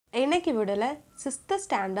இன்னைக்கு விடல 6th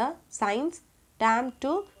standard science term 2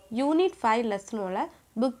 unit 5 lesson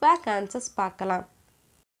book back answers பார்க்கலாம்.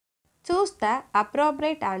 Choose the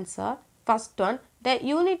appropriate answer. First one, the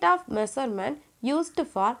unit of measurement used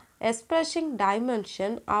for expressing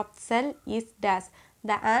dimension of cell is dash.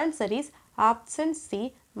 The answer is option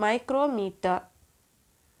C, micrometer.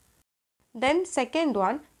 Then second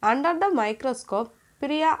one, under the microscope,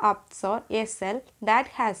 Priya observed a cell that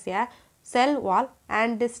has a cell wall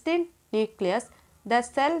and distinct nucleus. The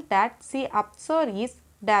cell that she observed is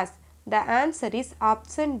dash. The answer is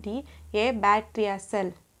option D, a bacteria cell.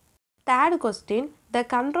 Third question, the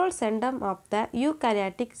control center of the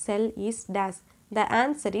eukaryotic cell is dash. The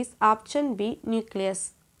answer is option B, nucleus.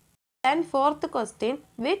 Then fourth question,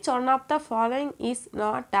 which one of the following is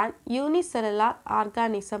not an unicellular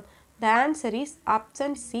organism? The answer is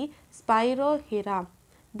option C, Spirogyra.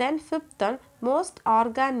 Then fifth one, most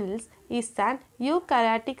organelles is an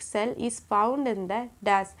eukaryotic cell is found in the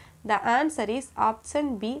dash. The answer is option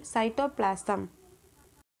B, cytoplasm.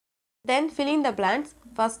 Then fill in the blanks.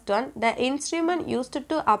 First one, the instrument used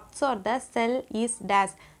to observe the cell is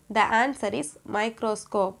dash. The answer is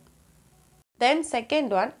microscope. Then second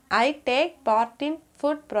one, I take part in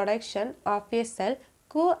food production of a cell.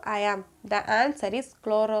 Who I am? The answer is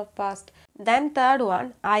chloroplast. Then third one,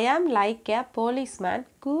 I am like a policeman.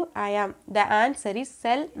 Who I am? The answer is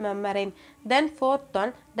cell membrane. Then fourth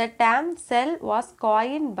one, the term cell was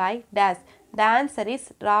coined by dash. The answer is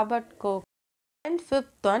Robert Koch. And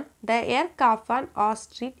fifth one, the egg of an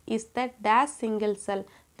ostrich is the dash single cell.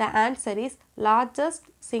 The answer is largest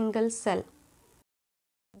single cell.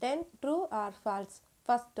 Then true or false.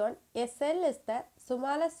 First one, a cell is the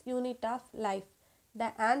smallest unit of life. The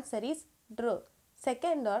answer is true.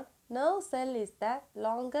 Second one, nerve cell is the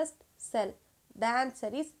longest cell. The answer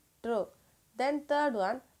is true. Then third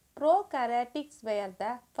one, prokaryotes were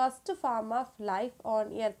the first form of life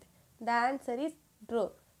on earth. The answer is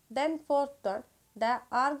true. Then fourth one, the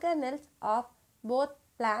organelles of both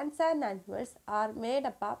plants and animals are made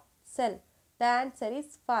up of cell. The answer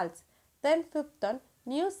is false. Then fifth one,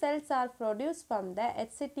 new cells are produced from the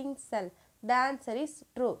existing cell. The answer is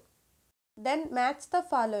true. Then match the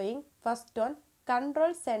following. First one,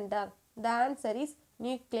 control center. The answer is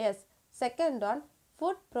nucleus. Second one,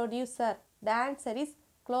 food producer. The answer is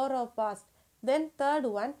chloroplast. Then third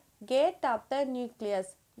one, gate of the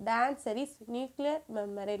nucleus. The answer is nuclear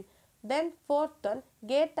membrane. Then fourth one,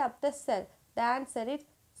 gate of the cell. The answer is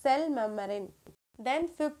cell membrane. Then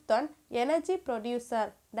fifth one, energy producer.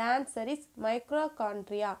 The answer is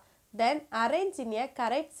mitochondria. Then arrange in a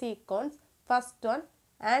correct sequence. First one,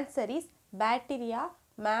 answer is bacteria,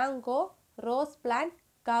 mango, rose plant,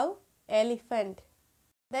 cow, elephant.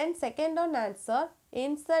 Then second one answer,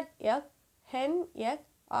 insect egg, hen egg,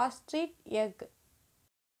 ostrich egg.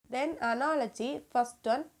 Then analogy, first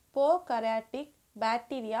one, prokaryotic,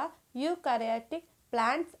 bacteria, eukaryotic,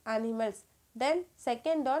 plants, animals. Then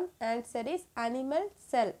second one answer is animal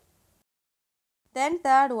cell. Then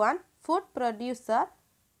third one, food producer,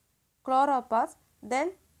 chloroplast.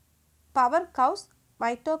 Then power cows,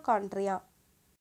 mitochondria.